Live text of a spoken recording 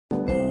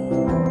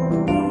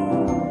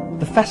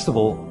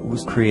festival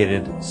was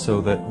created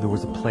so that there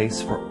was a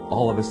place for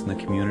all of us in the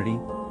community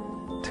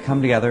to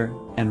come together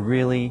and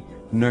really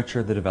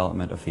nurture the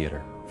development of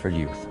theater for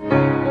youth.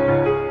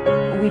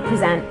 We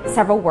present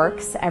several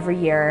works every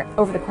year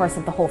over the course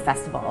of the whole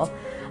festival.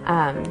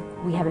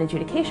 We have an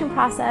adjudication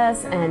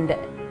process, and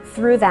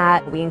through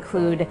that we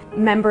include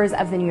members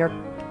of the New York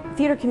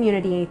theater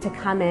community to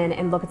come in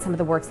and look at some of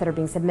the works that are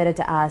being submitted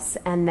to us,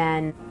 and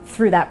then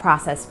through that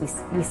process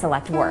we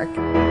select work.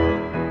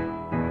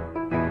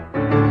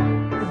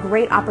 A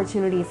great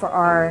opportunity for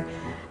our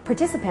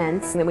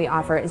participants that we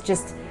offer is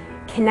just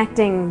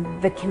connecting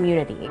the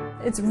community.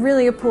 It's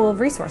really a pool of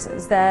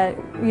resources that,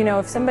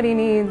 if somebody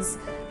needs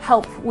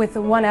help with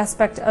one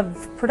aspect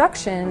of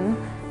production,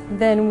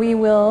 then we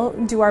will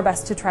do our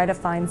best to try to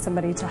find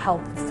somebody to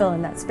help fill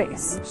in that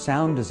space.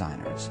 Sound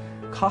designers,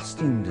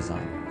 costume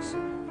designers,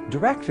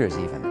 directors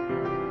even.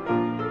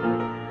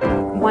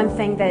 One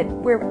thing that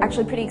we're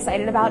actually pretty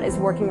excited about is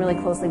working really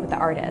closely with the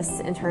artists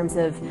in terms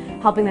of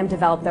helping them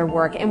develop their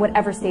work in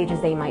whatever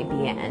stages they might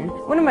be in.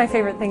 One of my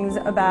favorite things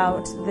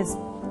about this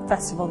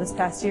festival this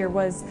past year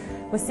was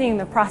seeing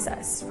the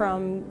process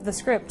from the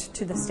script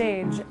to the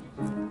stage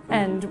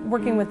and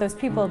working with those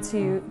people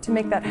to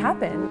make that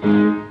happen.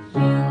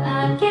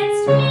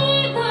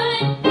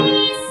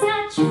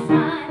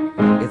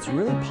 It's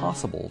really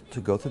possible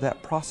to go through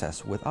that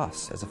process with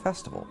us as a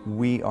festival.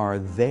 We are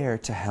there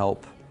to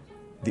help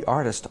the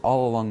artist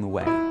all along the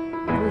way.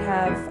 We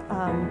have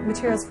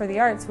materials for the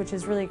arts, which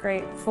is really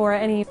great for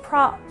any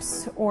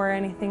props or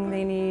anything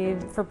they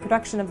need for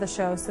production of the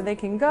show, so they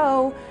can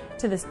go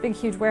to this big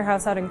huge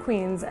warehouse out in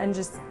Queens and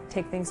just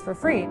take things for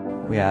free.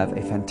 We have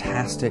a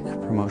fantastic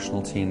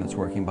promotional team that's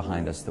working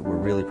behind us that we're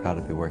really proud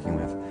to be working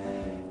with,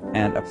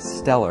 and a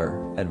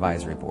stellar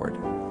advisory board.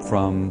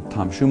 From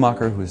Tom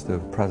Schumacher, who's the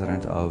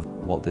president of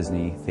Walt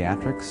Disney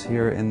Theatrics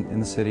here in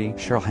the city,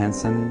 Cheryl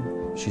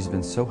Hansen, she's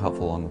been so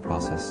helpful along the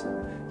process,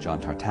 John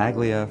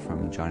Tartaglia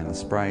from Johnny and the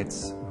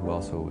Sprites, who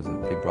also was a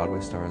big Broadway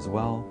star as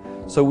well.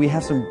 So we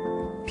have some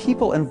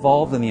people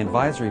involved in the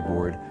advisory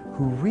board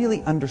who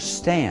really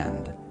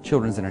understand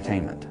children's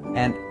entertainment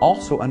and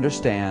also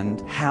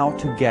understand how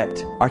to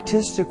get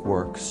artistic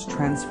works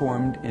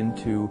transformed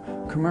into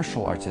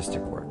commercial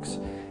artistic works.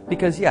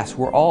 Because yes,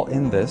 we're all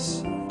in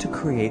this to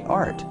create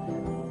art,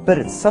 but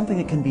it's something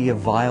that can be a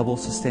viable,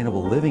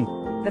 sustainable living.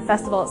 The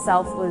festival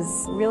itself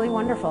was really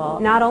wonderful,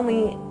 not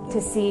only to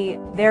see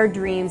their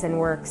dreams and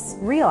works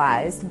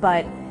realized,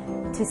 but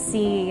to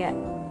see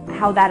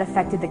how that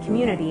affected the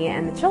community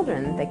and the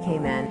children that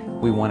came in.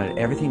 We wanted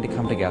everything to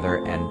come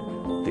together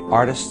and the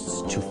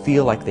artists to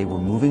feel like they were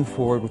moving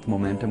forward with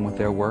momentum with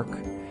their work,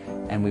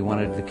 and we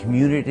wanted the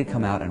community to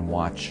come out and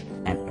watch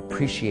and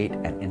appreciate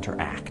and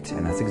interact,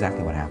 and that's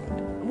exactly what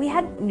happened. We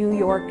had New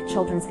York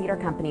children's theater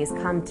companies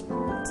come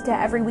to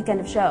every weekend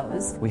of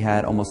shows. We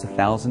had almost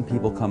 1,000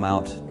 people come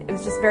out. It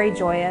was just very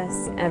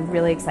joyous and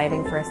really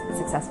exciting for a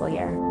successful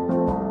year.